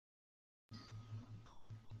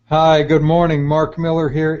Hi, good morning. Mark Miller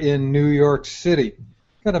here in New York City.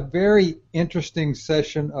 Got a very interesting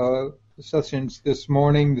sessions this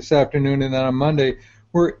morning, this afternoon, and then on Monday.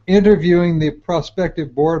 We're interviewing the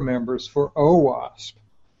prospective board members for OWASP.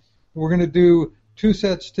 We're going to do 2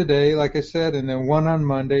 sets today, like I said, and then 1 on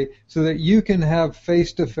Monday, so that you can have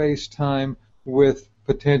face-to-face time with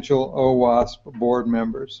potential OWASP board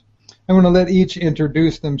members. I'm going to let each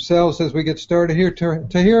introduce themselves as we get started here.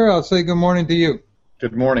 Tahir, I'll say good morning to you.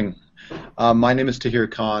 Good morning. My name is Tahir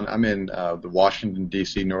Khan. I'm in the Washington,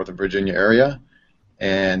 D.C., Northern Virginia area,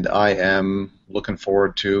 and I am looking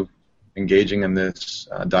forward to engaging in this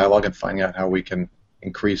dialogue and finding out how we can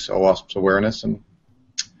increase OWASP's awareness and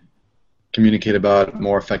communicate about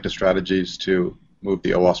more effective strategies to move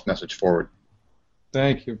the OWASP message forward.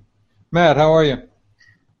 Thank you. Matt, how are you?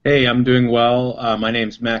 Hey, I'm doing well. My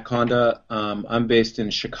name's Matt Konda. I'm based in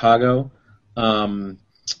Chicago. I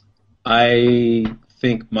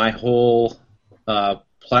think my whole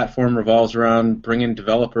platform revolves around bringing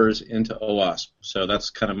developers into OWASP. So that's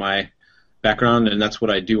kind of my background, and that's what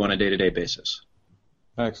I do on a day-to-day basis.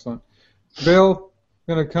 Excellent. Bill,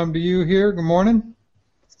 I'm going to come to you here. Good morning.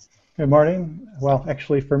 Good morning. Well,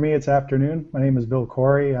 actually, for me, it's afternoon. My name is Bill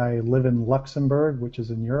Corey. I live in Luxembourg, which is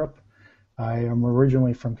in Europe. I am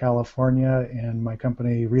originally from California, and my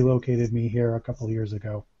company relocated me here a couple of years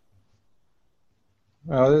ago.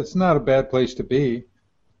 Well, it's not a bad place to be.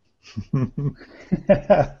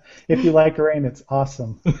 If you like rain, it's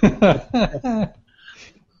awesome.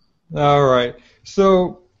 All right.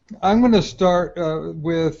 So I'm going to start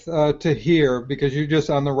with Tahir, because you're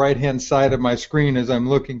just on the right-hand side of my screen as I'm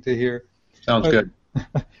looking to here. Sounds good.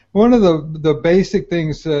 One of the basic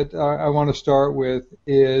things that I want to start with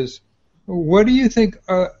is, what do you think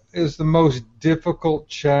is the most difficult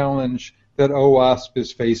challenge that OWASP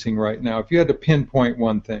is facing right now, if you had to pinpoint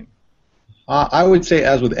one thing? I would say,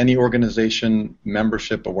 as with any organization,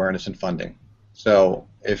 membership, awareness, and funding. So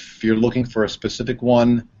if you're looking for a specific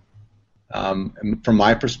one, from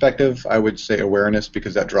my perspective, I would say awareness,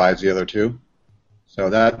 because that drives the other two. So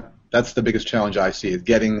that's the biggest challenge I see, is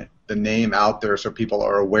getting the name out there so people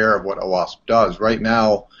are aware of what OWASP does. Right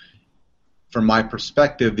now, from my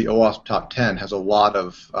perspective, the OWASP Top 10 has a lot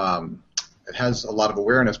of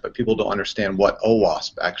awareness, but people don't understand what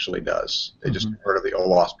OWASP actually does. They just heard of the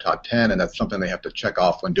OWASP Top 10, and that's something they have to check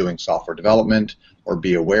off when doing software development or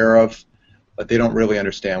be aware of, but they don't really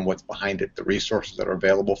understand what's behind it, the resources that are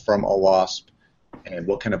available from OWASP, and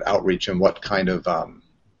what kind of outreach and what kind of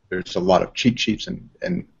there's a lot of cheat sheets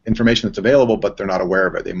and information that's available, but they're not aware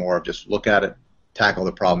of it. They more of just look at it, tackle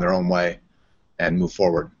the problem their own way, and move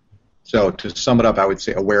forward. So to sum it up, I would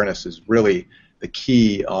say awareness is really the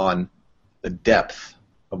key on the depth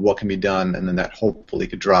of what can be done, and then that hopefully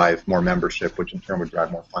could drive more membership, which in turn would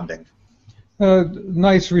drive more funding.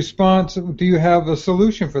 Nice response. Do you have a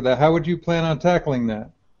solution for that? How would you plan on tackling that?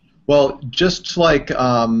 Well, just like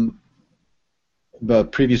the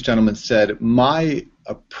previous gentleman said, my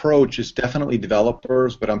approach is definitely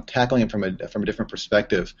developers, but I'm tackling it from a different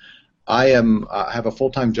perspective. I have a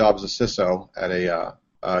full-time job as a CISO at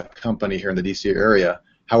a company here in the D.C. area.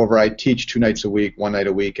 However, I teach 2 nights a week, 1 night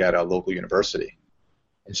a week at a local university.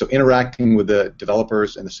 And so interacting with the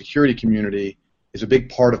developers and the security community is a big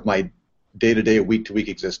part of my day-to-day, week-to-week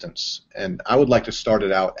existence. And I would like to start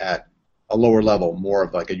it out at a lower level, more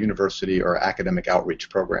of like a university or academic outreach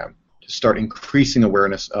program, to start increasing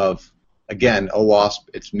awareness of, again,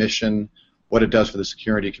 OWASP, its mission, what it does for the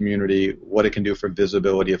security community, what it can do for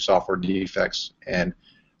visibility of software defects, and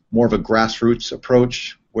more of a grassroots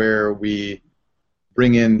approach where we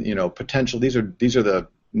bring in, potential. These are the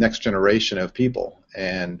next generation of people,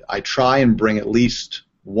 and I try and bring at least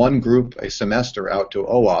one group a semester out to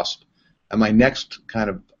OWASP. And my next kind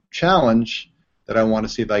of challenge that I want to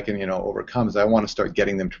see if I can, overcome is I want to start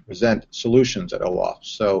getting them to present solutions at OWASP.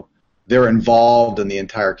 So they're involved in the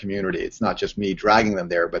entire community. It's not just me dragging them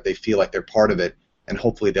there, but they feel like they're part of it, and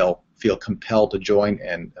hopefully they'll feel compelled to join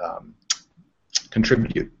and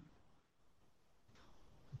contribute.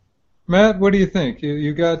 Matt, what do you think?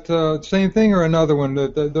 You got same thing or another one?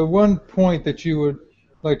 The one point that you would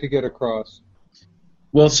like to get across?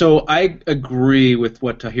 Well, so I agree with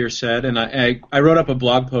what Tahir said, and I wrote up a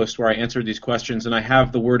blog post where I answered these questions, and I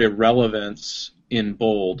have the word irrelevance in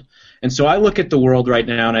bold. And so I look at the world right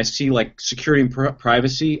now, and I see like security and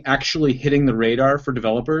privacy actually hitting the radar for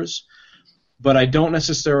developers, but I don't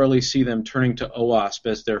necessarily see them turning to OWASP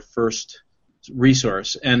as their first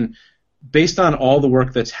resource. And based on all the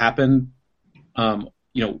work that's happened,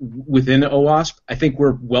 within OWASP, I think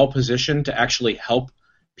we're well positioned to actually help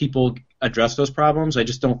people address those problems. I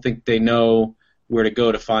just don't think they know where to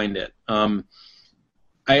go to find it.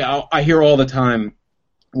 I I hear all the time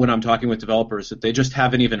when I'm talking with developers that they just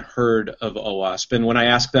haven't even heard of OWASP, and when I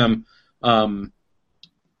ask them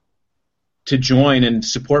to join and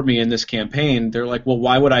support me in this campaign, they're like, well,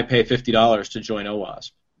 why would I pay $50 to join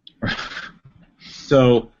OWASP?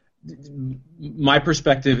 So my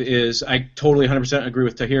perspective is I totally 100% agree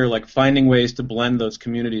with Tahir. Like, finding ways to blend those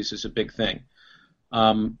communities is a big thing.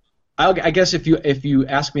 I guess if you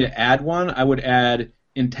ask me to add one, I would add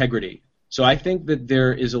integrity. So I think that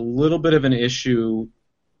there is a little bit of an issue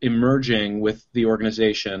emerging with the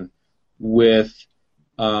organization with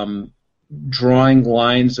drawing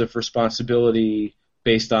lines of responsibility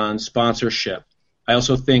based on sponsorship. I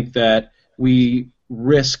also think that we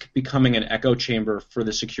risk becoming an echo chamber for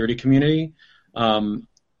the security community. And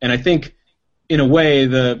I think, in a way,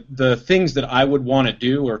 the things that I would want to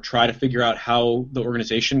do or try to figure out how the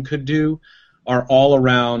organization could do are all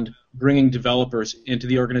around bringing developers into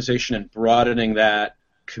the organization and broadening that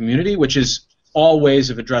community, which is all ways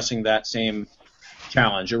of addressing that same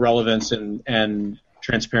challenge, irrelevance and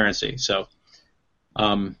transparency. So I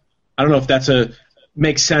don't know if that's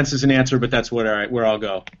makes sense as an answer, but that's where I'll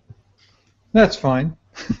go. That's fine.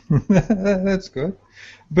 That's good.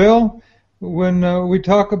 Bill, when we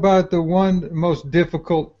talk about the one most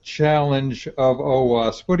difficult challenge of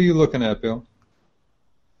OWASP, what are you looking at, Bill?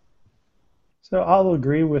 So I'll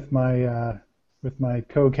agree with my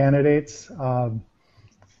co-candidates,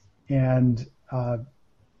 and to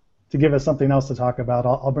give us something else to talk about,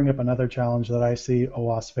 I'll bring up another challenge that I see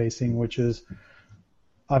OWASP facing, which is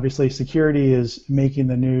obviously security is making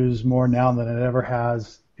the news more now than it ever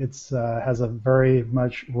has. It's has a very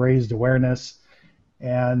much raised awareness,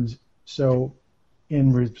 and so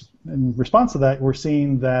in response to that, we're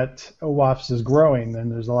seeing that OWASP is growing, and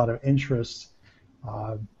there's a lot of interest.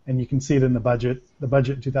 And you can see it in the budget. The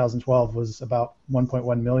budget in 2012 was about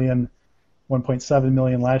 1.1 million, 1.7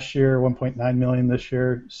 million last year, 1.9 million this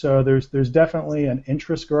year. So there's definitely an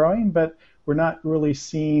interest growing, but we're not really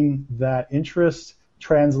seeing that interest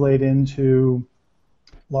translate into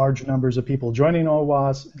large numbers of people joining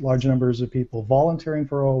OWASP, large numbers of people volunteering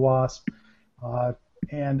for OWASP.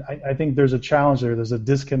 And I think there's a challenge there. There's a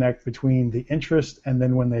disconnect between the interest and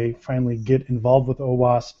then when they finally get involved with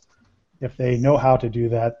OWASP, if they know how to do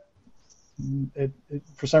that,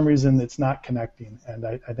 for some reason it's not connecting, and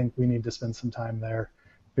I think we need to spend some time there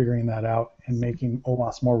figuring that out and making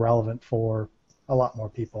OWASP more relevant for a lot more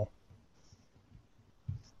people.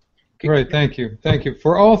 Great, thank you. Thank you.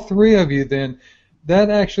 For all three of you then,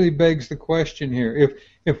 that actually begs the question here.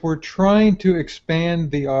 If we're trying to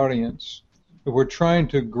expand the audience, if we're trying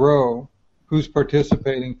to grow who's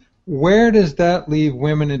participating, where does that leave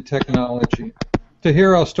women in technology?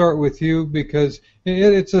 Tahir, I'll start with you because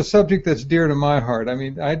it's a subject that's dear to my heart. I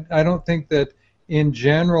mean, I don't think that in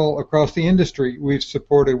general across the industry we've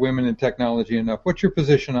supported women in technology enough. What's your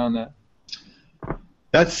position on that?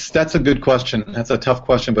 That's a good question. That's a tough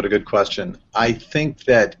question, but a good question. I think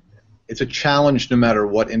that it's a challenge no matter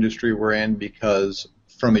what industry we're in because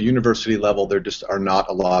from a university level there just are not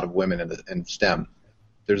a lot of women in STEM.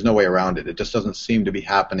 There's no way around it. It just doesn't seem to be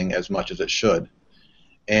happening as much as it should.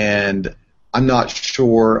 And I'm not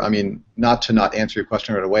sure, I mean, not answer your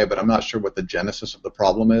question right away, but I'm not sure what the genesis of the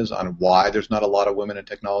problem is on why there's not a lot of women in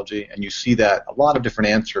technology. And you see that a lot of different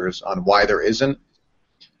answers on why there isn't.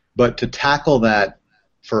 But to tackle that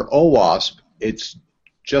for OWASP, it's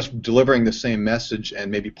just delivering the same message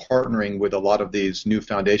and maybe partnering with a lot of these new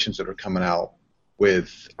foundations that are coming out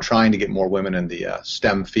with trying to get more women in the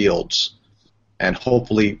STEM fields and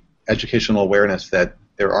hopefully educational awareness that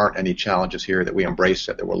there aren't any challenges here, that we embrace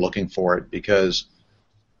it, that we're looking for it, because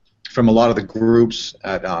from a lot of the groups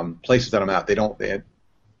at places that I'm at,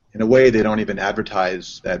 in a way they don't even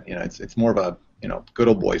advertise that, it's more of a, good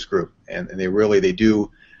old boys group, and they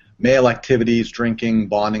do male activities, drinking,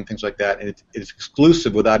 bonding, things like that, and it's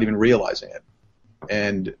exclusive without even realizing it.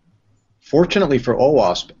 And fortunately for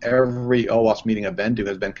OWASP, every OWASP meeting I've been to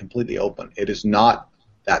has been completely open. It is not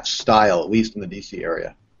that style, at least in the DC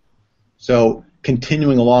area. So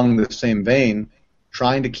continuing along the same vein,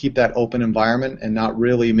 trying to keep that open environment and not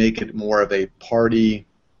really make it more of a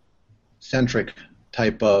party-centric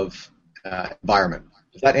type of environment.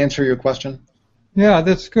 Does that answer your question? Yeah,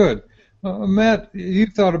 that's good. Matt,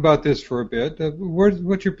 you've thought about this for a bit.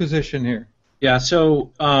 What's your position here? Yeah,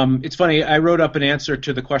 so it's funny. I wrote up an answer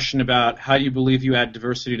to the question about how do you believe you add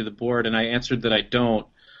diversity to the board, and I answered that I don't.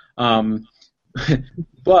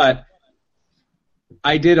 But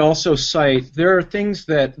I did also cite there are things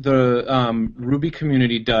that the Ruby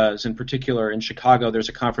community does. In particular, in Chicago, there's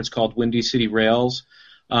a conference called Windy City Rails,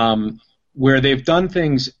 where they've done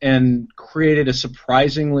things and created a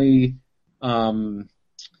surprisingly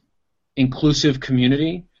inclusive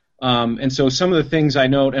community. And so some of the things I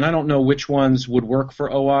note, and I don't know which ones would work for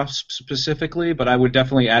OWASP specifically, but I would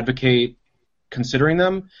definitely advocate considering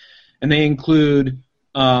them. And they include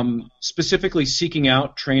specifically seeking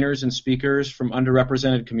out trainers and speakers from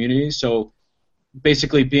underrepresented communities. So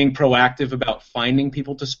basically being proactive about finding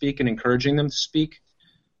people to speak and encouraging them to speak.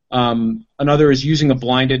 Another is using a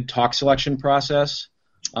blinded talk selection process.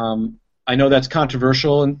 I know that's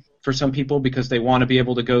controversial for some people because they want to be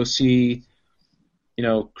able to go see,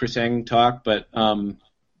 Chris Eng talk, but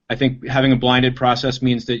I think having a blinded process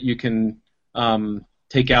means that you can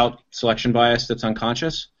take out selection bias that's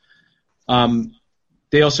unconscious.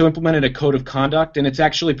 They also implemented a code of conduct, and it's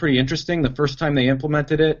actually pretty interesting. The first time they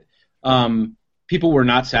implemented it, people were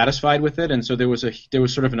not satisfied with it, and so there was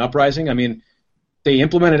sort of an uprising. I mean, they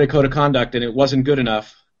implemented a code of conduct, and it wasn't good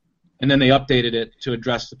enough, and then they updated it to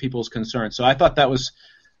address the people's concerns. So I thought that was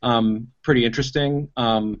pretty interesting.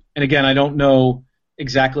 And again, I don't know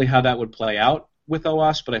exactly how that would play out with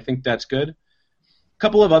OWASP, but I think that's good. A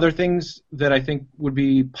couple of other things that I think would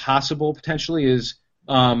be possible potentially is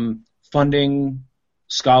funding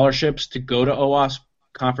scholarships to go to OWASP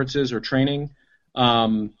conferences or training,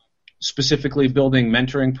 specifically building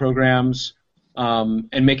mentoring programs,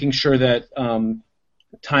 and making sure that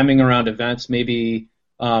timing around events may be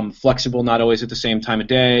flexible, not always at the same time of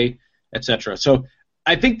day, etc. So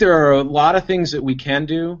I think there are a lot of things that we can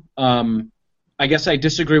do. I guess I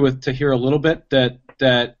disagree with Tahir a little bit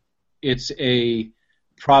that it's a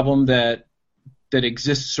problem that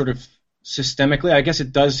exists sort of systemically. I guess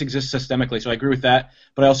it does exist systemically, so I agree with that.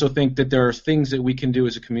 But I also think that there are things that we can do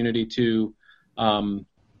as a community to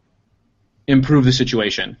improve the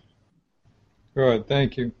situation. Good,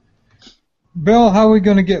 thank you. Bill, how are we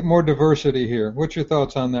going to get more diversity here? What's your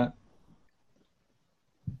thoughts on that?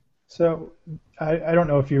 So I don't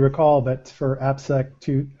know if you recall, but for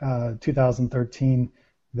AppSec 2013,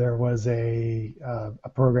 there was a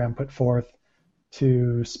program put forth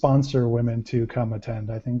to sponsor women to come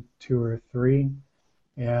attend, I think 2 or 3.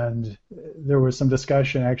 And there was some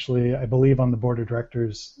discussion, actually, I believe, on the board of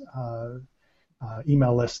directors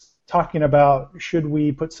email list talking about should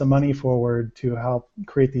we put some money forward to help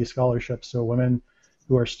create these scholarships so women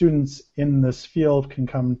who are students in this field can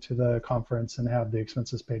come to the conference and have the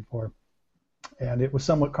expenses paid for. And it was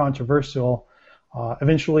somewhat controversial.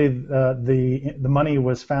 Eventually, the money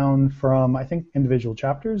was found from, I think, individual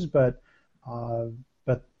chapters, but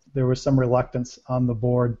there was some reluctance on the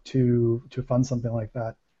board to fund something like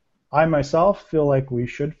that. I myself feel like we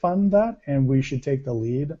should fund that, and we should take the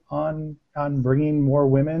lead on bringing more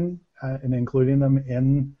women and including them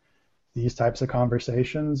in these types of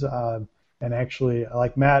conversations. And actually,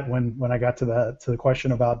 like Matt, when I got to the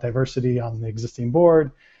question about diversity on the existing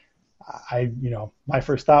board, my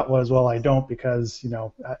first thought was, well, I don't, because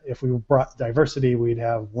if we brought diversity, we'd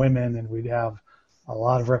have women and we'd have a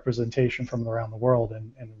lot of representation from around the world,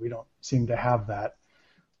 and we don't seem to have that.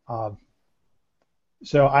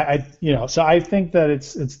 So I think that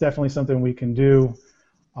it's definitely something we can do.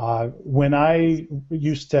 When I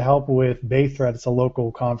used to help with Bay Threat, it's a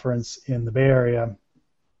local conference in the Bay Area,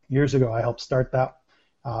 years ago, I helped start that.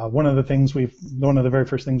 One of the very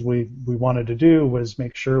first things we wanted to do was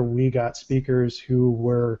make sure we got speakers who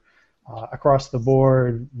were across the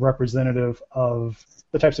board representative of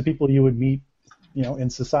the types of people you would meet, in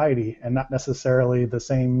society, and not necessarily the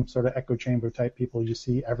same sort of echo chamber type people you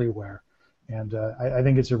see everywhere. And I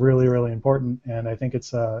think it's really, really important, and I think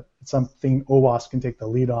it's something OWASP can take the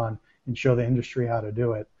lead on and show the industry how to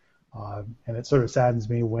do it. And it sort of saddens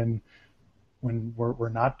me when we're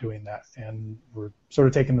not doing that, and we're sort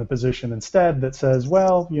of taking the position instead that says,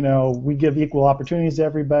 well, we give equal opportunities to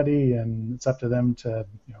everybody, and it's up to them to,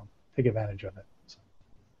 take advantage of it. So.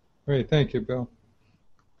 Great, thank you, Bill.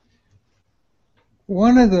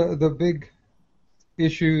 One of the big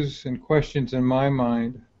issues and questions in my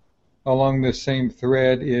mind along this same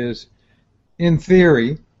thread is, in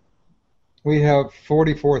theory, we have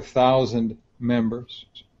 44,000 members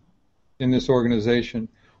in this organization.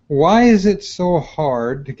 Why is it so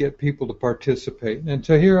hard to get people to participate? And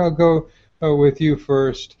Tahir, I'll go with you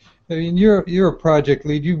first. I mean, you're a project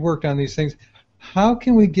lead. You've worked on these things. How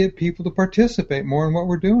can we get people to participate more in what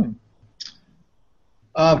we're doing?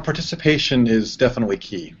 Participation is definitely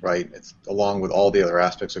key, right? It's along with all the other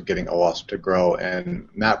aspects of getting OWASP to grow. And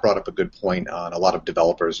Matt brought up a good point on a lot of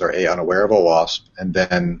developers are unaware of OWASP, and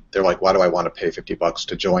then they're like, why do I want to pay $50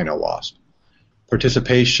 to join OWASP?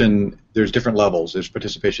 Participation, there's different levels. There's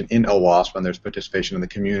participation in OWASP, and there's participation in the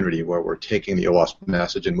community where we're taking the OWASP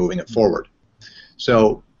message and moving it forward.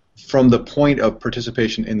 So from the point of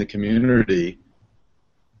participation in the community,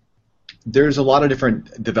 there's a lot of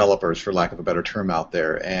different developers, for lack of a better term, out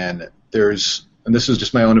there, and this is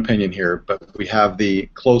just my own opinion here, but we have the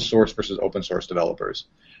closed source versus open source developers.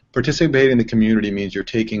 Participating in the community means you're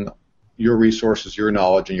taking your resources, your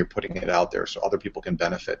knowledge, and you're putting it out there so other people can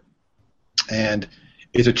benefit. And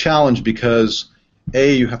it's a challenge because,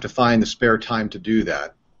 A, you have to find the spare time to do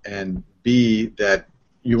that, and B, that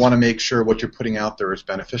you want to make sure what you're putting out there is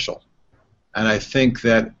beneficial. And I think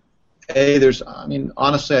that,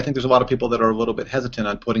 honestly, I think there's a lot of people that are a little bit hesitant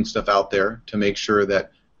on putting stuff out there to make sure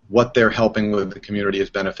that what they're helping with the community is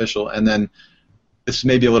beneficial. And then, this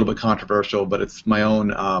may be a little bit controversial, but it's my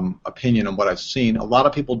own opinion on what I've seen. A lot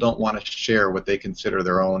of people don't want to share what they consider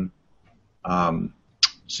their own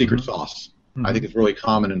secret sauce. Mm-hmm. I think it's really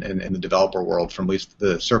common in the developer world, from at least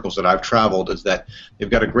the circles that I've traveled, is that they've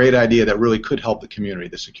got a great idea that really could help the community,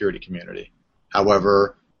 the security community.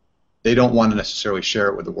 However, they don't want to necessarily share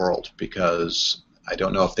it with the world because I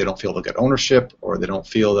don't know if they don't feel they'll get ownership or they don't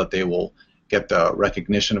feel that they will get the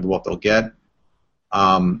recognition of what they'll get.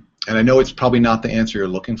 And I know it's probably not the answer you're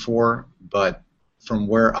looking for, but from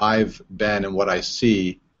where I've been and what I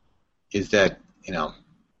see is that,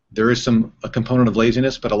 there is a component of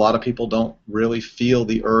laziness, but a lot of people don't really feel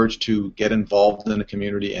the urge to get involved in the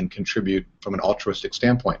community and contribute from an altruistic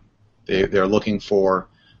standpoint. They're looking for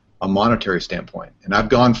a monetary standpoint. And I've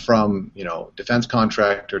gone from, defense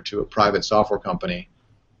contractor to a private software company,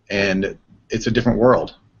 and it's a different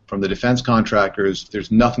world. From the defense contractors,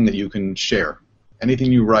 there's nothing that you can share.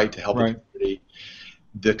 Anything you write to help the community,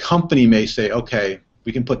 the company may say, okay,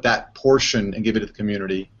 we can put that portion and give it to the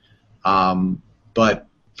community. But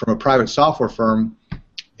from a private software firm,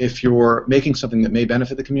 if you're making something that may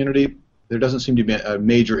benefit the community, there doesn't seem to be a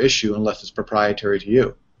major issue unless it's proprietary to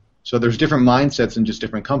you. So there's different mindsets in just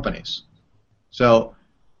different companies. So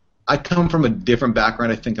I come from a different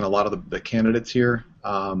background, I think, in a lot of the candidates here.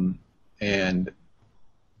 And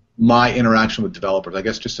my interaction with developers, I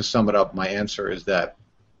guess just to sum it up, my answer is that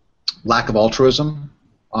lack of altruism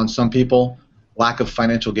on some people, lack of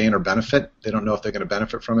financial gain or benefit. They don't know if they're going to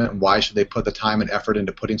benefit from it, and why should they put the time and effort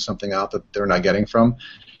into putting something out that they're not getting from.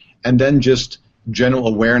 And then just general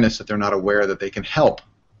awareness that they're not aware that they can help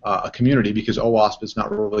a community, because OWASP is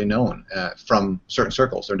not really known from certain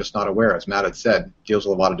circles. They're just not aware. As Matt had said, deals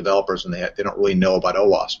with a lot of developers, and they don't really know about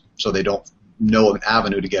OWASP, so they don't know an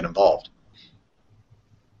avenue to get involved.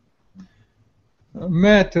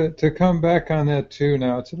 Matt, to come back on that too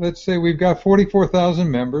now, so let's say we've got 44,000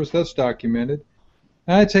 members, that's documented.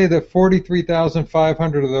 I'd say that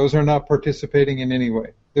 43,500 of those are not participating in any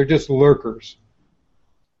way. They're just lurkers.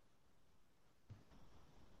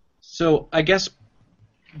 So I guess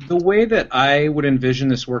the way that I would envision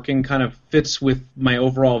this working kind of fits with my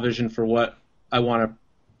overall vision for what I want to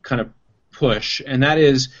kind of push, and that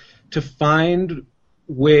is to find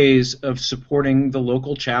ways of supporting the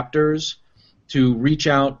local chapters, to reach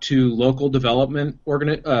out to local development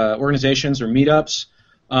organizations or meetups,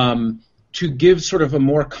 to give sort of a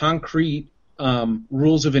more concrete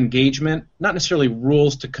rules of engagement, not necessarily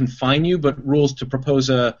rules to confine you, but rules to propose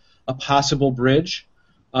a possible bridge,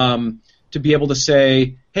 to be able to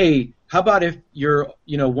say, hey, how about if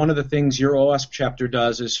one of the things your OWASP chapter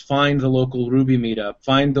does is find the local Ruby meetup,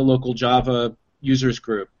 find the local Java users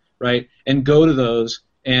group, right, and go to those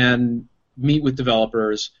and meet with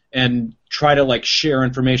developers and try to share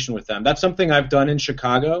information with them. That's something I've done in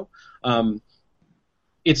Chicago.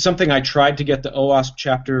 It's something I tried to get the OWASP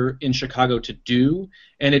chapter in Chicago to do,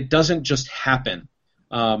 and it doesn't just happen.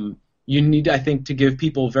 You need, I think, to give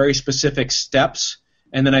people very specific steps,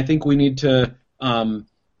 and then I think we need to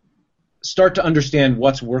start to understand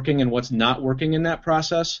what's working and what's not working in that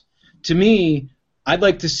process. To me, I'd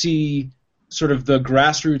like to see sort of the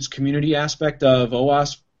grassroots community aspect of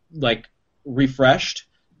OWASP refreshed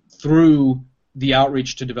through the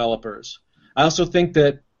outreach to developers. I also think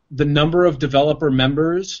that the number of developer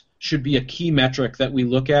members should be a key metric that we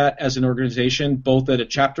look at as an organization, both at a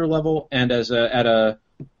chapter level and at a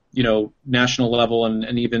national level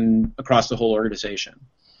and even across the whole organization.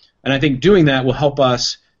 And I think doing that will help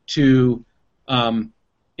us to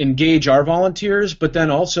engage our volunteers, but then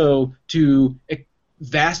also to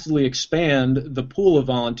vastly expand the pool of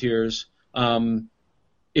volunteers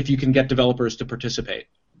if you can get developers to participate.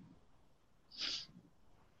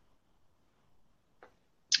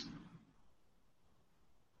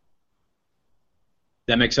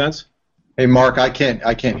 That make sense? Hey, Mark, I can't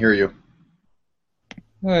hear you.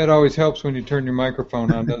 It always helps when you turn your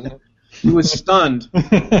microphone on, doesn't it? He was stunned.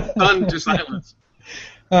 Stunned to silence.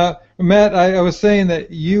 Matt, I was saying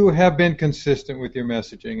that you have been consistent with your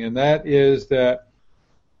messaging, and that is that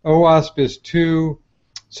OWASP is too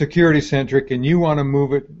security centric, and you want to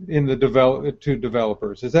move it in the to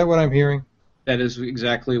developers. Is that what I'm hearing? That is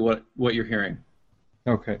exactly what you're hearing.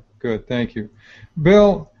 Okay, good. Thank you.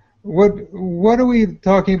 Bill, what are we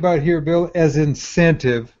talking about here, Bill, as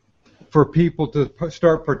incentive for people to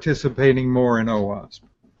start participating more in OWASP?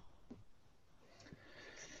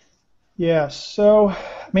 Yeah, so,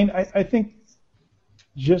 I mean, I think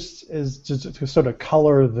just as to sort of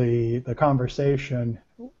color the conversation,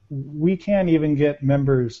 we can't even get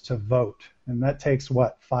members to vote, and that takes,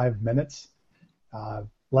 5 minutes?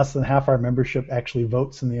 Less than half our membership actually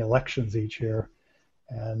votes in the elections each year,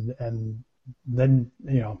 and then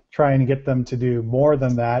trying to get them to do more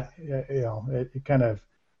than that, it kind of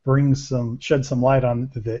sheds some light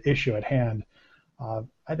on the issue at hand.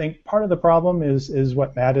 I think part of the problem is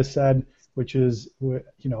what Matt has said, which is,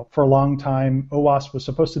 for a long time, OWASP was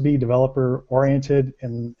supposed to be developer oriented,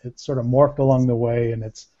 and it's sort of morphed along the way, and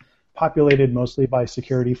it's populated mostly by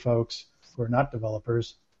security folks who are not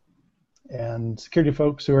developers. And security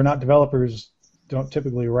folks who are not developers don't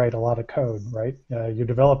typically write a lot of code, right? Your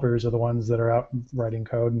developers are the ones that are out writing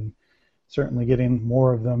code, and certainly getting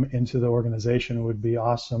more of them into the organization would be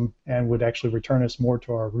awesome and would actually return us more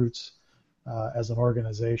to our roots as an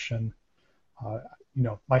organization.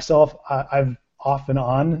 Myself, I've off and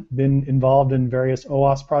on been involved in various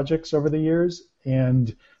OWASP projects over the years,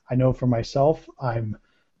 and I know for myself, I'm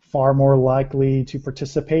far more likely to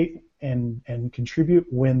participate and contribute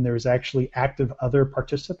when there's actually active other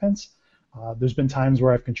participants. There's been times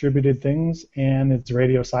where I've contributed things and it's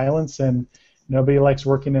radio silence, and nobody likes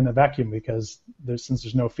working in a vacuum because since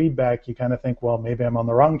there's no feedback, you kind of think, well, maybe I'm on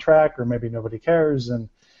the wrong track, or maybe nobody cares, and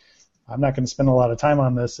I'm not going to spend a lot of time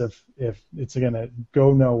on this if it's going to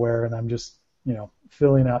go nowhere and I'm just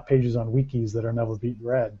filling out pages on wikis that are never being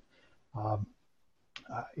read.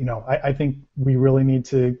 I think we really need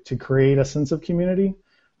to create a sense of community.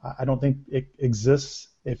 I don't think it exists.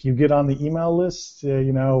 If you get on the email list,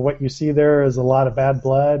 what you see there is a lot of bad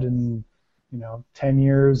blood and 10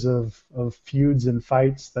 years of feuds and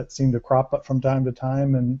fights that seem to crop up from time to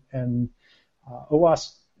time. And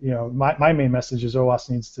OWASP, my main message is OWASP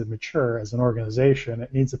needs to mature as an organization.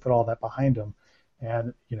 It needs to put all that behind them.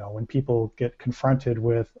 And when people get confronted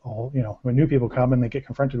with when new people come and they get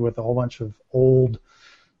confronted with a whole bunch of old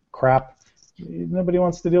crap, nobody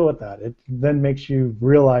wants to deal with that. It then makes you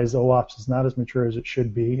realize OWASP is not as mature as it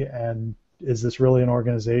should be, and is this really an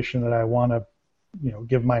organization that I want to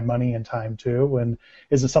give my money and time to, and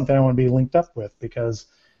is it something I want to be linked up with, because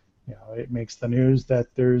it makes the news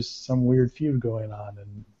that there's some weird feud going on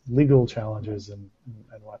and legal challenges and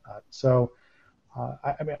whatnot. So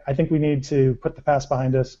I think we need to put the past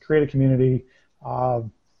behind us, create a community,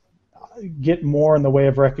 get more in the way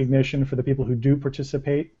of recognition for the people who do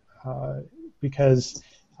participate, because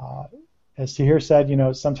as Tahir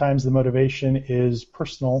said, sometimes the motivation is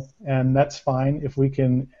personal, and that's fine if we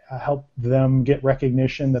can help them get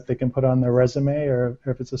recognition that they can put on their resume, or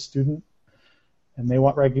if it's a student and they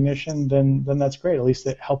want recognition, then that's great. At least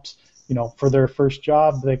it helps, for their first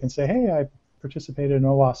job, they can say, hey, I participated in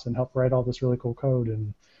OWASP and helped write all this really cool code.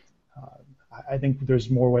 And I think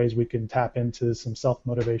there's more ways we can tap into some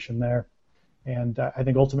self-motivation there. And I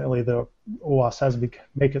think ultimately the OWASP has to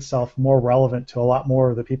make itself more relevant to a lot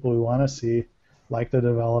more of the people we want to see, like the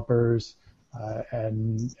developers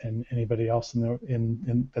and anybody else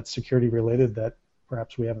in that's security related that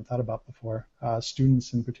perhaps we haven't thought about before,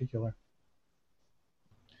 students in particular.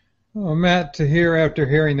 Oh, Matt, Tahir, after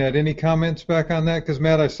hearing that, any comments back on that? Because,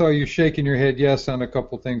 Matt, I saw you shaking your head yes on a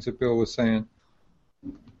couple things that Bill was saying.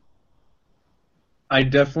 I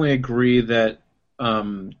definitely agree that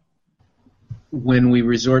when we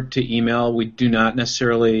resort to email, we do not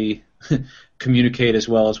necessarily communicate as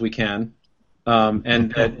well as we can,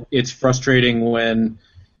 and that it's frustrating when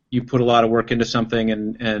you put a lot of work into something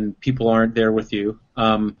and people aren't there with you.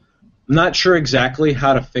 I'm not sure exactly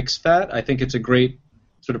how to fix that. I think it's a great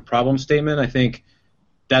sort of problem statement. I think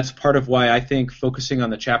that's part of why I think focusing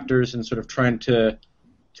on the chapters and sort of trying to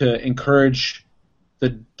encourage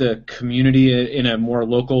the community in a more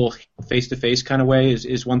local, face-to-face kind of way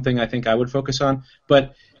is one thing I think I would focus on.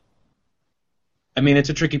 But, I mean, it's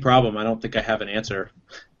a tricky problem. I don't think I have an answer.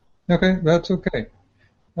 Okay, that's okay.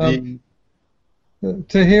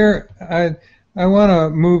 Tahir, I want to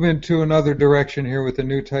move into another direction here with a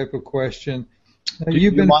new type of question. Do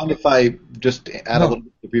you mind if I just add a little bit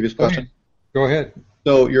to the previous question? Go ahead.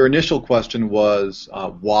 So your initial question was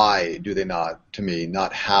why do they not, to me,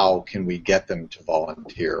 not how can we get them to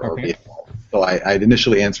volunteer or be involved. So I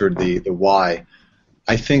initially answered the why.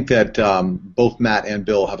 I think that both Matt and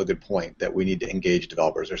Bill have a good point that we need to engage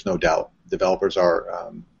developers. There's no doubt. Developers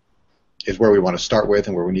are is where we want to start with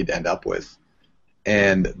and where we need to end up with.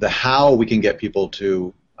 And the how we can get people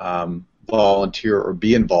to volunteer or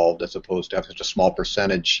be involved as opposed to have such a small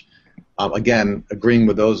percentage, again, agreeing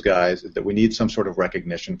with those guys, is that we need some sort of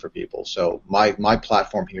recognition for people. So my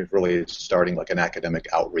platform here is really starting like an academic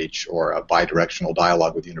outreach or a bidirectional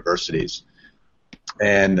dialogue with universities.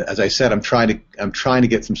 And as I said, I'm trying to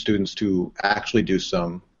get some students to actually do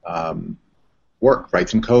some work, write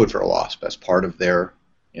some code for OWASP as part of their,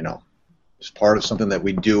 as part of something that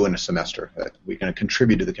we do in a semester that we can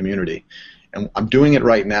contribute to the community. And I'm doing it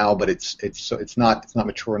right now, but it's not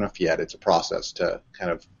mature enough yet. It's a process to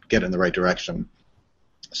kind of get in the right direction.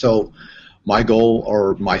 So my goal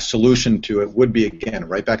or my solution to it would be, again,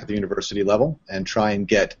 right back at the university level and try and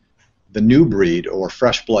get the new breed or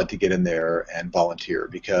fresh blood to get in there and volunteer,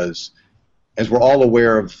 because as we're all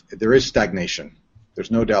aware of, there is stagnation.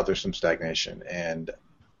 There's no doubt there's some stagnation, and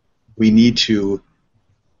we need to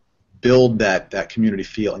build that community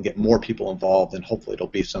feel and get more people involved, and hopefully it'll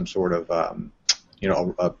be some sort of a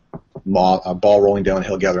ball rolling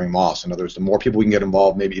downhill gathering moss. In other words, the more people we can get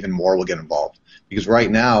involved, maybe even more will get involved. Because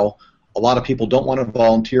right now, a lot of people don't want to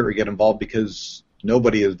volunteer or get involved because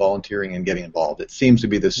nobody is volunteering and getting involved. It seems to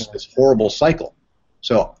be this horrible cycle.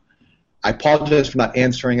 So I apologize for not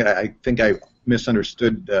answering it. I think I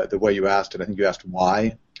misunderstood the way you asked it. I think you asked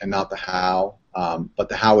why and not the how. But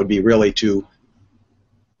the how would be really to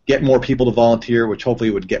get more people to volunteer, which hopefully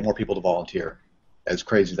would get more people to volunteer, as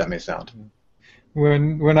crazy as that may sound.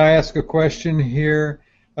 When I ask a question here,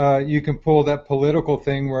 you can pull that political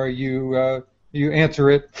thing where you answer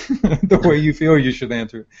it the way you feel you should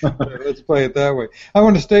answer it. Let's play it that way. I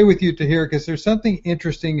want to stay with you to hear, because there's something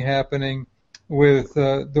interesting happening with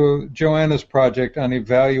the Joanna's project on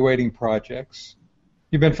evaluating projects.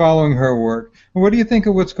 You've been following her work. What do you think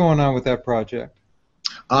of what's going on with that project?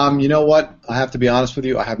 You know what? I have to be honest with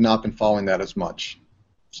you. I have not been following that as much.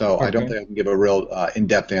 So Okay. I don't think I can give a real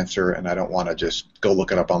in-depth answer, and I don't want to just go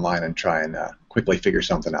look it up online and try and quickly figure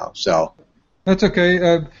something out. So That's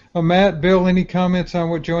okay. Matt, Bill, any comments on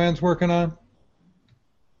what Joanne's working on?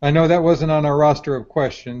 I know that wasn't on our roster of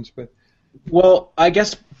questions, but Well, I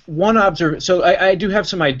guess one observation. So I do have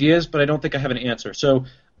some ideas, but I don't think I have an answer. So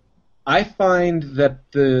I find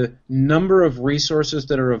that the number of resources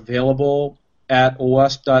that are available at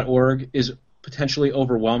OWASP.org is potentially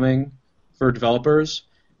overwhelming for developers,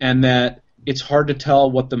 and that it's hard to tell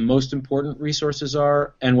what the most important resources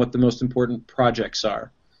are and what the most important projects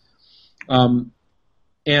are.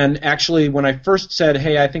 And actually, when I first said,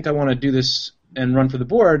 hey, I think I want to do this and run for the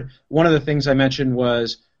board, one of the things I mentioned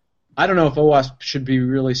was, I don't know if OWASP should be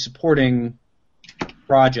really supporting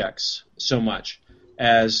projects so much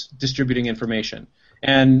as distributing information.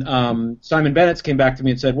 And Simon Bennett came back to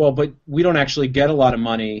me and said, well, but we don't actually get a lot of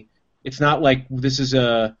money. It's not like this is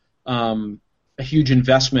a huge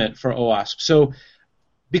investment for OWASP. So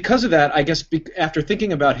because of that, I guess after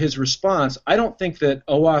thinking about his response, I don't think that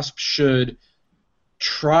OWASP should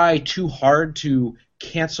try too hard to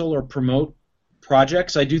cancel or promote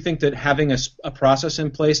projects. I do think that having a process in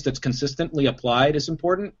place that's consistently applied is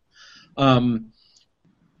important.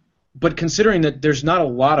 But considering that there's not a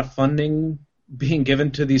lot of funding being given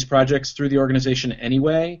to these projects through the organization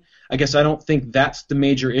anyway, I guess I don't think that's the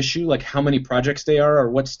major issue, like how many projects they are or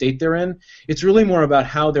what state they're in. It's really more about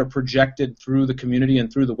how they're projected through the community and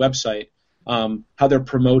through the website, how they're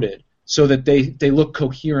promoted, so that they look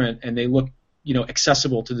coherent and they look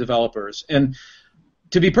accessible to developers. And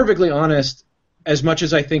to be perfectly honest, as much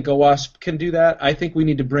as I think OWASP can do that, I think we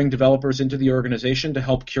need to bring developers into the organization to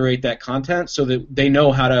help curate that content so that they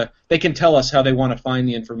know they can tell us how they want to find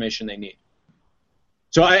the information they need.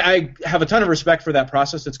 So I have a ton of respect for that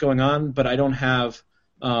process that's going on, but I don't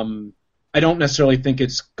necessarily think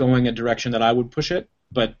it's going a direction that I would push it.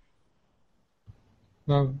 But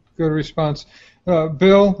no, good response.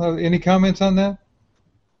 Bill, any comments on that?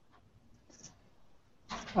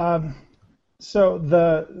 So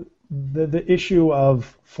the issue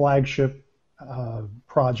of flagship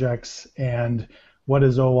projects and what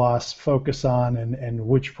does OWASP focus on, and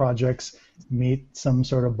which projects meet some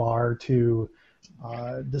sort of bar to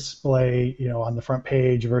display, on the front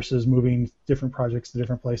page versus moving different projects to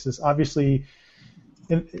different places. Obviously,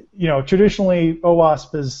 traditionally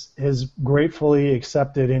OWASP has gratefully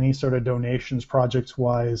accepted any sort of donations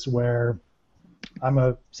projects-wise, where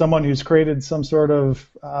I'm someone who's created some sort of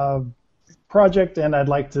project and I'd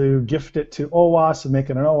like to gift it to OWASP and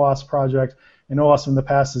make it an OWASP project. And OWASP in the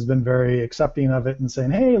past has been very accepting of it and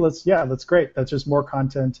saying, hey, that's great. That's just more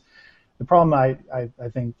content. The problem I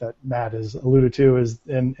think that Matt has alluded to is,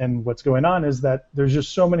 and what's going on is that there's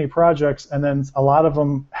just so many projects, and then a lot of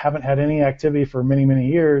them haven't had any activity for many,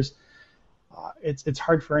 many years, it's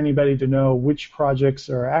hard for anybody to know which projects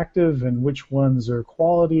are active and which ones are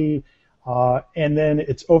quality. And then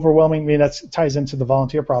it's overwhelming. I mean, that ties into the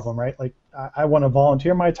volunteer problem, right? Like, I want to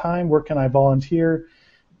volunteer my time. Where can I volunteer?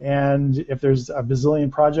 And if there's a bazillion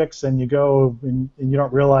projects and you go and you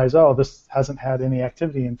don't realize, oh, this hasn't had any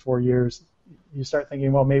activity in 4 years, you start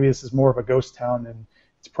thinking, well, maybe this is more of a ghost town and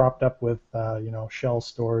it's propped up with, shell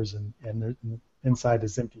stores and inside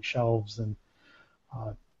is empty shelves. And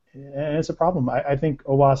it's a problem. I think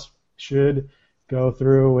OWASP should go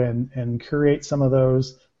through and curate some of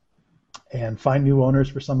those and find new owners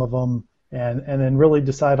for some of them, and then really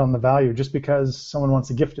decide on the value. Just because someone wants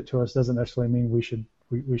to gift it to us doesn't necessarily mean we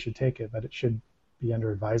should take it, but it should be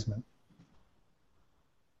under advisement.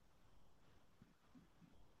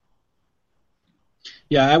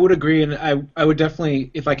 Yeah, I would agree, and I would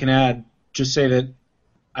definitely, if I can add, just say that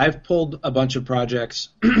I've pulled a bunch of projects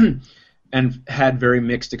and had very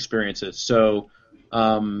mixed experiences. So,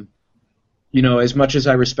 as much as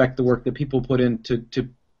I respect the work that people put in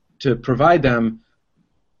to provide them,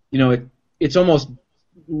 it's almost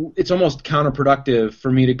counterproductive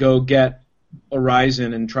for me to go get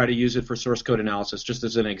Horizon and try to use it for source code analysis, just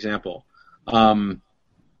as an example. I'm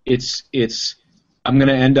going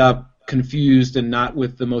to end up confused and not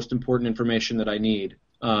with the most important information that I need.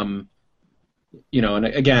 And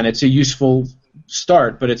again, it's a useful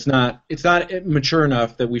start, but it's not mature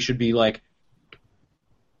enough that we should be like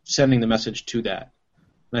sending the message to that.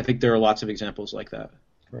 And I think there are lots of examples like that.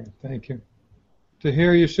 Great, thank you.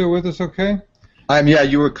 Tahir, you still with us? Okay. Yeah,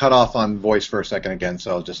 you were cut off on voice for a second again,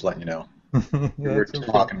 so I'll just let you know. You were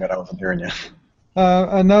talking, but I wasn't hearing you.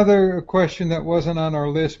 Another question that wasn't on our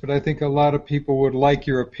list, but I think a lot of people would like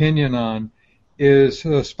your opinion on, is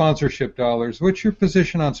sponsorship dollars. What's your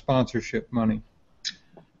position on sponsorship money?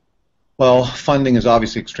 Well, funding is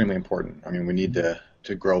obviously extremely important. I mean, we need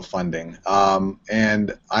to grow funding.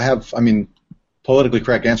 And politically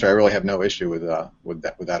correct answer, I really have no issue with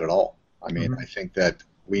that at all. I mean, I think that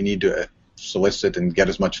we need to solicit and get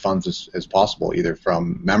as much funds as possible, either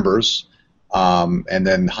from members and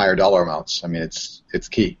then higher dollar amounts. I mean, it's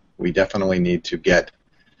key. We definitely need to get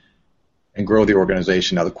and grow the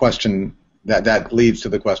organization. Now, the question that leads to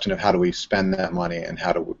the question of how do we spend that money and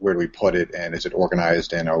where do we put it, and is it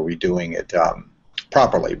organized, and are we doing it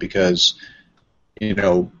properly? Because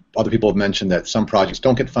other people have mentioned that some projects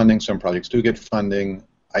don't get funding, some projects do get funding.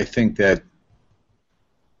 I think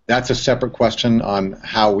that's a separate question on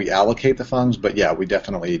how we allocate the funds, but yeah, we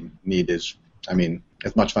definitely need as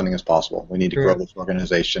much funding as possible. We need to grow this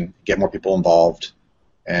organization, get more people involved,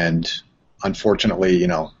 and unfortunately,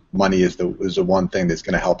 money is the one thing that's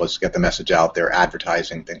going to help us get the message out there,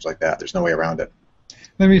 advertising, things like that. There's no way around it.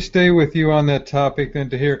 Let me stay with you on that topic then,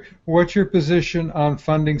 to hear what's your position on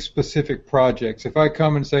funding specific projects. If I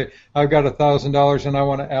come and say, I've got $1,000 and I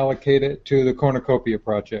want to allocate it to the Cornucopia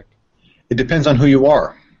project. It depends on who you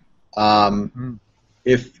are.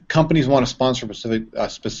 If companies want to sponsor a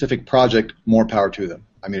specific project, more power to them.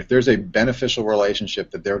 I mean, if there's a beneficial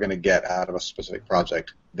relationship that they're going to get out of a specific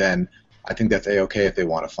project, then I think that's A-okay if they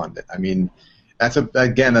want to fund it. I mean, that's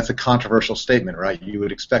a controversial statement, right? You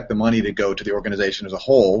would expect the money to go to the organization as a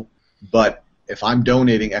whole, but if I'm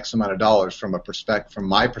donating X amount of dollars from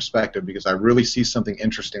my perspective, because I really see something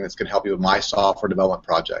interesting that's going to help you with my software development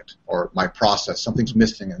project or my process, something's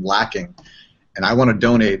missing and lacking, and I want to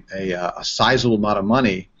donate a sizable amount of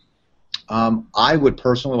money, I would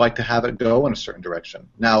personally like to have it go in a certain direction.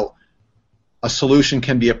 Now, a solution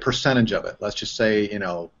can be a percentage of it. Let's just say,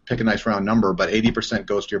 pick a nice round number, but 80%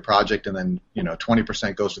 goes to your project and then,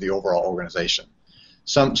 20% goes to the overall organization.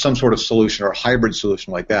 Some sort of solution or a hybrid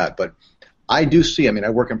solution like that. But I do see, I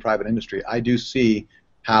work in private industry, I do see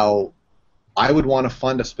how I would want to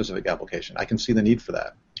fund a specific application. I can see the need for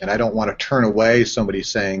that. And I don't want to turn away somebody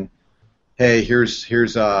saying, hey, here's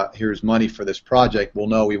money for this project. Well,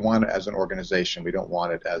 no, we want it as an organization. We don't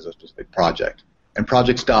want it as a specific project. And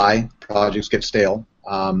projects die, projects get stale,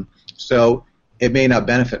 so it may not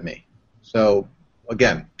benefit me. So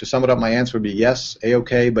again, to sum it up, my answer would be yes,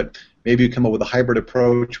 A-okay, but maybe you come up with a hybrid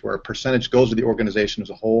approach where a percentage goes to the organization as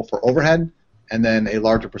a whole for overhead, and then a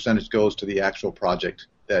larger percentage goes to the actual project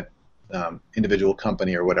that individual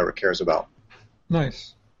company or whatever cares about.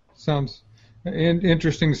 Nice. Sounds an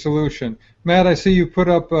interesting solution. Matt, I see you put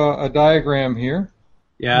up a diagram here.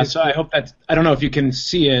 Yeah, so I hope that's, I don't know if you can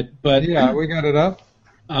see it, but yeah, we got it up.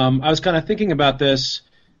 I was kind of thinking about this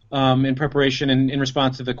in preparation and in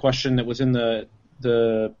response to the question that was in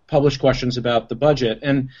the published questions about the budget.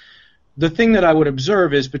 And the thing that I would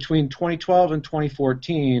observe is between 2012 and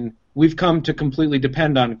 2014, we've come to completely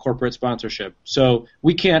depend on corporate sponsorship. So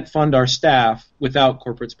we can't fund our staff without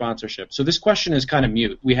corporate sponsorship. So this question is kind of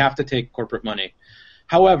mute. We have to take corporate money.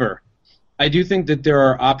 However, I do think that there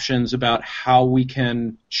are options about how we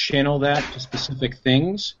can channel that to specific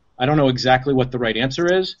things. I don't know exactly what the right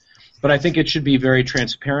answer is, but I think it should be very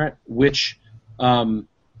transparent which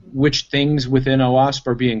things within OWASP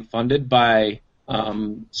are being funded by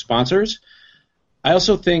sponsors. I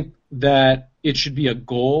also think that it should be a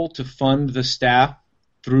goal to fund the staff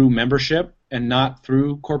through membership and not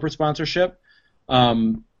through corporate sponsorship.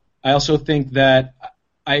 I also think that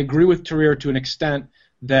I agree with Tahir to an extent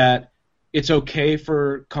that it's okay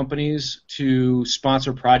for companies to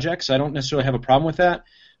sponsor projects. I don't necessarily have a problem with that,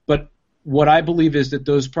 but what I believe is that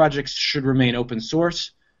those projects should remain open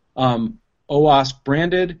source, OWASP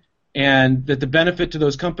branded, and that the benefit to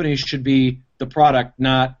those companies should be the product,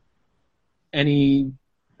 not any.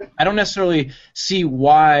 I don't necessarily see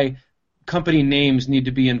why company names need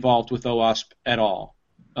to be involved with OWASP at all,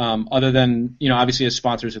 other than obviously as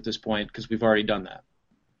sponsors at this point because we've already done that.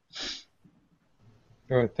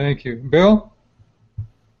 All right, thank you. Bill?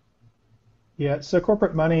 Yeah, so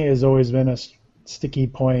corporate money has always been a sticky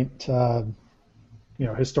point.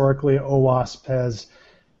 Historically, OWASP has,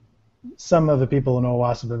 some of the people in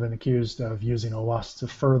OWASP have been accused of using OWASP to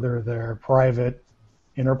further their private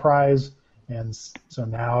enterprise, and so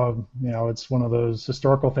now, it's one of those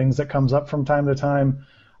historical things that comes up from time to time.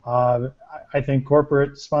 I think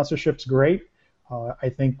corporate sponsorship's great. I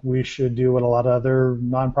think we should do what a lot of other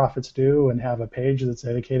nonprofits do and have a page that's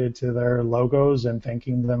dedicated to their logos and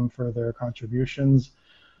thanking them for their contributions.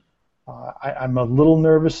 I'm a little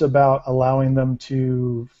nervous about allowing them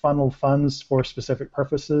to funnel funds for specific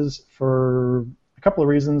purposes for a couple of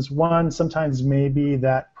reasons. One, sometimes maybe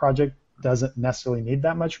that project doesn't necessarily need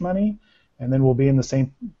that much money, and then we'll be in the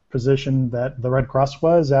same position that the Red Cross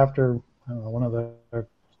was after one of the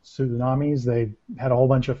tsunamis. They had a whole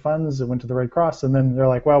bunch of funds that went to the Red Cross, and then they're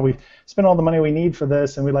like, well, we spent all the money we need for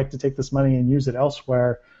this, and we'd like to take this money and use it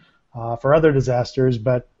elsewhere for other disasters,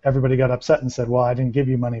 but everybody got upset and said, well, I didn't give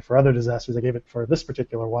you money for other disasters, I gave it for this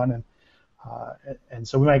particular one, and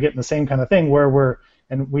so we might get in the same kind of thing where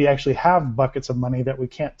we actually have buckets of money that we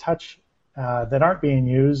can't touch that aren't being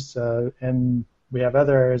used, and we have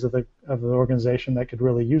other areas of the organization that could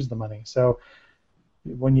really use the money. So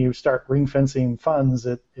when you start ring fencing funds,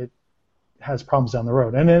 it has problems down the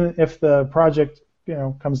road. And then if the project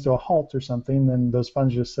comes to a halt or something, then those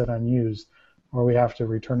funds just sit unused, or we have to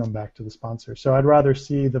return them back to the sponsor. So I'd rather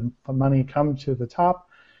see the money come to the top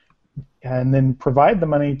and then provide the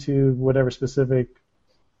money to whatever specific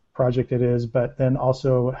project it is, but then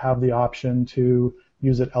also have the option to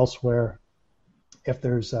use it elsewhere if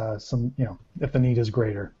there's if the need is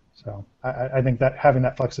greater. So I think that having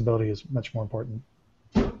that flexibility is much more important.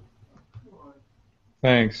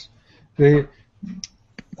 Thanks.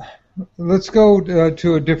 Let's go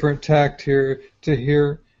to a different tact here to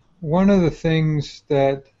hear one of the things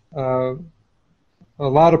that a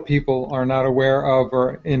lot of people are not aware of,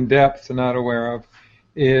 or in depth not aware of,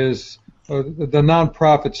 is the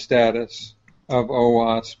nonprofit status of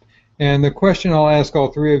OWASP. And the question I'll ask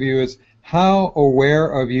all three of you is, how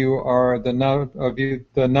aware of you are the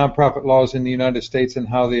nonprofit laws in the United States and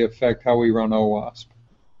how they affect how we run OWASP?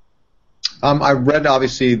 I read,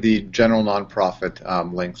 obviously, the general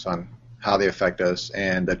nonprofit links on how they affect us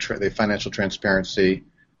and the financial transparency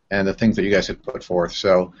and the things that you guys had put forth.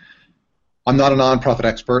 So I'm not a nonprofit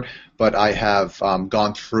expert, but I have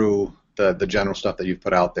gone through the general stuff that you've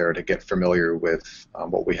put out there to get familiar with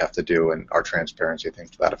what we have to do and our transparency,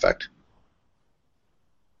 things to that effect.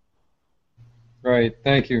 Right,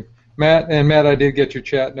 thank you. Matt, I did get your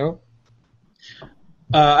chat note.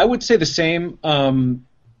 I would say the same.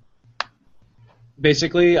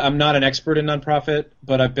 Basically, I'm not an expert in nonprofit,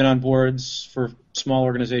 but I've been on boards for small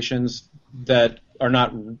organizations that are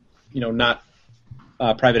not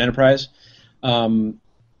private enterprise, and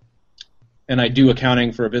I do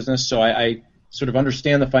accounting for a business, so I sort of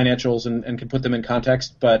understand the financials and can put them in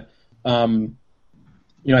context. But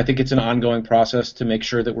I think it's an ongoing process to make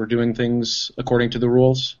sure that we're doing things according to the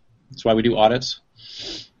rules. That's why we do audits.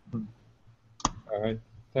 All right,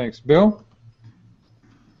 thanks, Bill.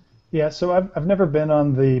 Yeah, so I've never been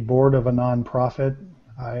on the board of a nonprofit.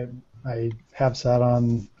 I have sat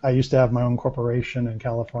on. I used to have my own corporation in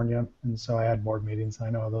California, and so I had board meetings. And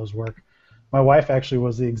I know how those work. My wife actually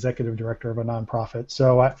was the executive director of a nonprofit,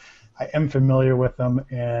 so I am familiar with them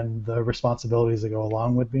and the responsibilities that go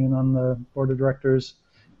along with being on the board of directors.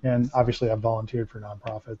 And obviously, I've volunteered for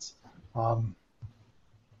nonprofits,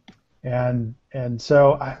 and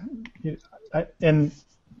so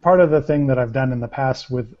part of the thing that I've done in the past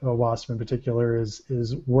with OWASP in particular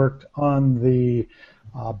is worked on the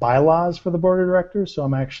bylaws for the board of directors. So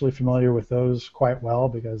I'm actually familiar with those quite well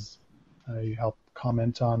because I helped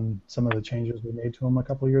comment on some of the changes we made to them a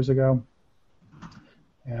couple of years ago.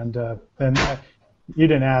 And then you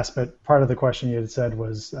didn't ask, but part of the question you had said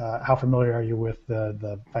was how familiar are you with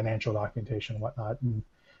the financial documentation and whatnot? And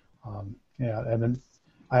yeah, and then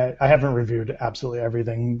I haven't reviewed absolutely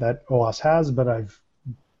everything that OWASP has, but I've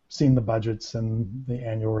seen the budgets and the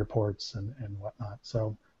annual reports and whatnot.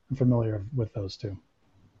 So I'm familiar with those too.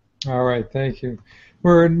 All right, thank you.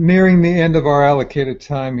 We're nearing the end of our allocated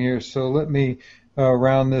time here, so let me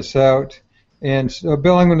round this out. And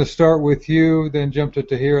Bill, I'm going to start with you, then jump to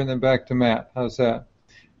Tahir, and then back to Matt. How's that?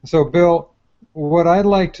 So, Bill, what I'd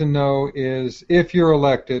like to know is, if you're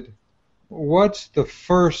elected, what's the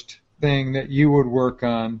first thing that you would work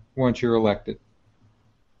on once you're elected?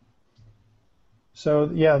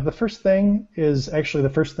 So, yeah, the first thing is actually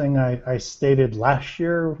the first thing I stated last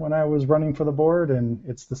year when I was running for the board, and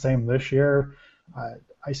it's the same this year.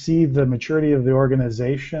 I see the maturity of the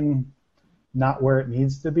organization not where it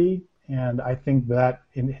needs to be, and I think that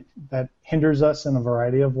that hinders us in a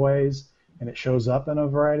variety of ways, and it shows up in a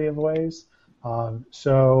variety of ways.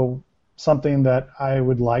 So something that I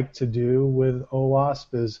would like to do with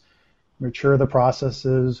OWASP is mature the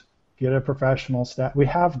processes, get a professional staff. We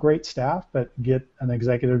have great staff, but get an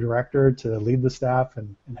executive director to lead the staff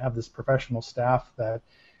and have this professional staff that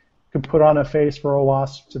can put on a face for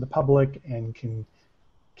OWASP to the public and can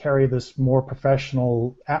carry this more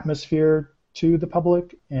professional atmosphere to the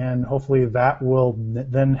public, and hopefully that will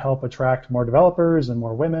then help attract more developers and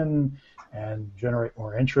more women and generate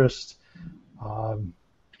more interest.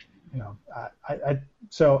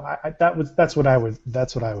 That's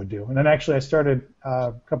what I would do. And then actually I started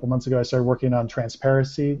a couple months ago. I started working on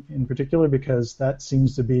transparency in particular because that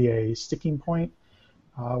seems to be a sticking point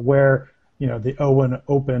where the O in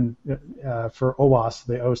open for OWASP,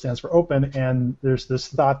 the O stands for open, and there's this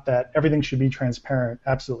thought that everything should be transparent,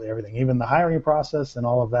 absolutely everything, even the hiring process and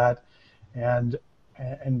all of that, and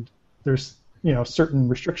there's certain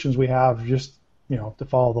restrictions we have just to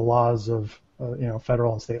follow the laws of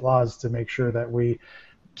federal and state laws to make sure that we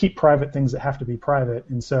keep private things that have to be private.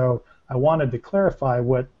 And so I wanted to clarify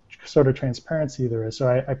what sort of transparency there is. So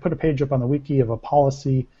I put a page up on the wiki of a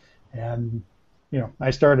policy, and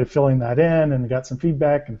I started filling that in and got some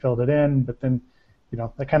feedback and filled it in, but then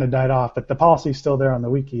that kind of died off. But the policy is still there on the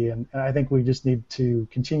wiki, and I think we just need to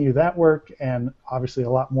continue that work, and obviously a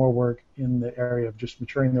lot more work in the area of just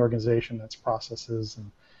maturing the organization, its processes,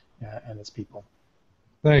 and its people.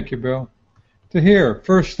 Thank you, Bill. Tahir,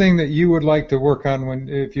 first thing that you would like to work on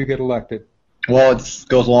if you get elected? Well, it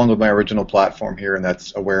goes along with my original platform here, and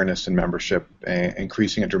that's awareness and membership,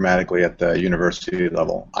 increasing it dramatically at the university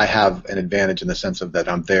level. I have an advantage in the sense of that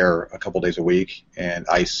I'm there a couple days a week, and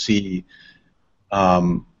I see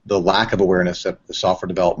the lack of awareness that the software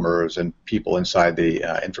developers and people inside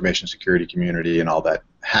the information security community and all that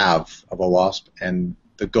have of OWASP, and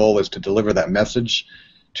the goal is to deliver that message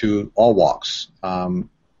to all walks.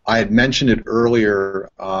 I had mentioned it earlier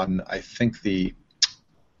on, I think, the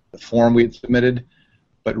form we had submitted,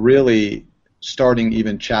 but really starting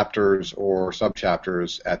even chapters or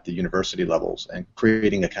subchapters at the university levels and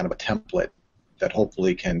creating a kind of a template that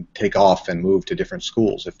hopefully can take off and move to different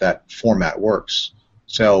schools if that format works.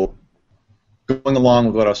 So going along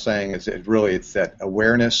with what I was saying is it's that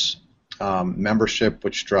awareness, membership,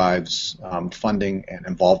 which drives funding and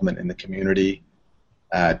involvement in the community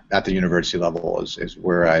at the university level is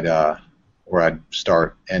where I'd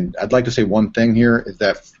start. And I'd like to say one thing here is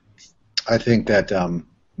that I think that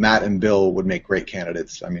Matt and Bill would make great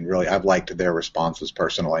candidates. I mean, really, I've liked their responses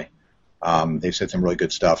personally. They've said some really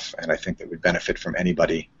good stuff, and I think that would benefit from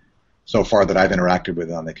anybody so far that I've interacted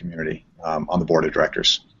with on the community, on the board of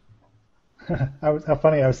directors. How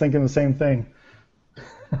funny, I was thinking the same thing.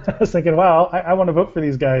 I was thinking, wow, I want to vote for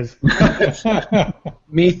these guys.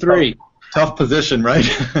 Me three. Tough position, right?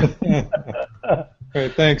 All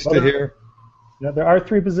right, thanks, Tahir. Yeah, there are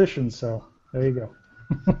 3 positions, so there you go.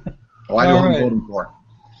 Oh, I know who I'm voting for.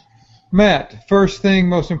 Matt, first thing,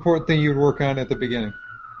 most important thing you'd work on at the beginning?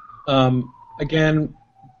 Again,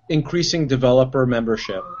 increasing developer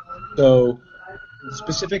membership. So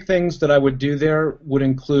specific things that I would do there would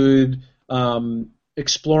include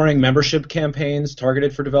exploring membership campaigns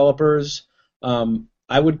targeted for developers.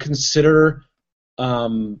 I would consider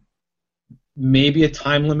maybe a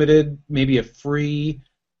time-limited, maybe a free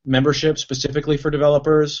membership specifically for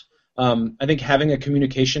developers. I think having a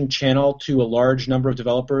communication channel to a large number of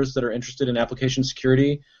developers that are interested in application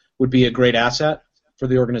security would be a great asset for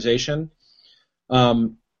the organization.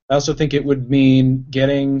 I also think it would mean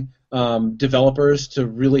getting developers to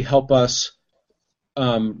really help us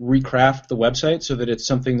recraft the website so that it's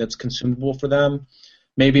something that's consumable for them.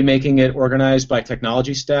 Maybe making it organized by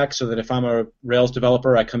technology stack so that if I'm a Rails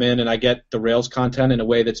developer, I come in and I get the Rails content in a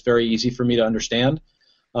way that's very easy for me to understand.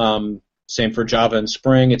 Same for Java and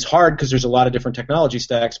Spring. It's hard because there's a lot of different technology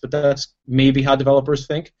stacks, but that's maybe how developers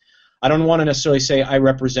think. I don't want to necessarily say I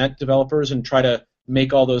represent developers and try to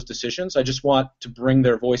make all those decisions. I just want to bring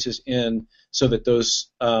their voices in so that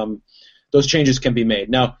those changes can be made.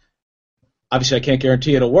 Now, obviously, I can't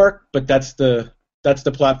guarantee it'll work, but that's the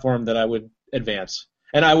platform that I would advance.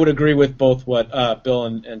 And I would agree with both what Bill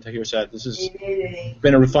and Tahir said. This has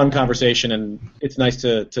been a fun conversation, and it's nice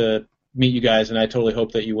to meet you guys, and I totally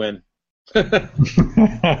hope that you win.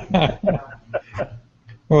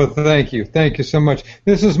 Well, thank you. Thank you so much.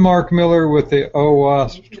 This is Mark Miller with the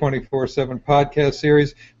OWASP 24/7 podcast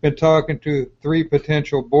series. Been talking to 3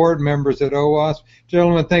 potential board members at OWASP.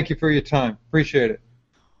 Gentlemen, thank you for your time. Appreciate it.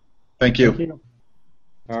 Thank you.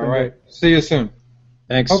 All right. See you soon.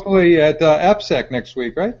 Thanks. Hopefully at AppSec next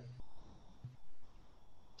week, right?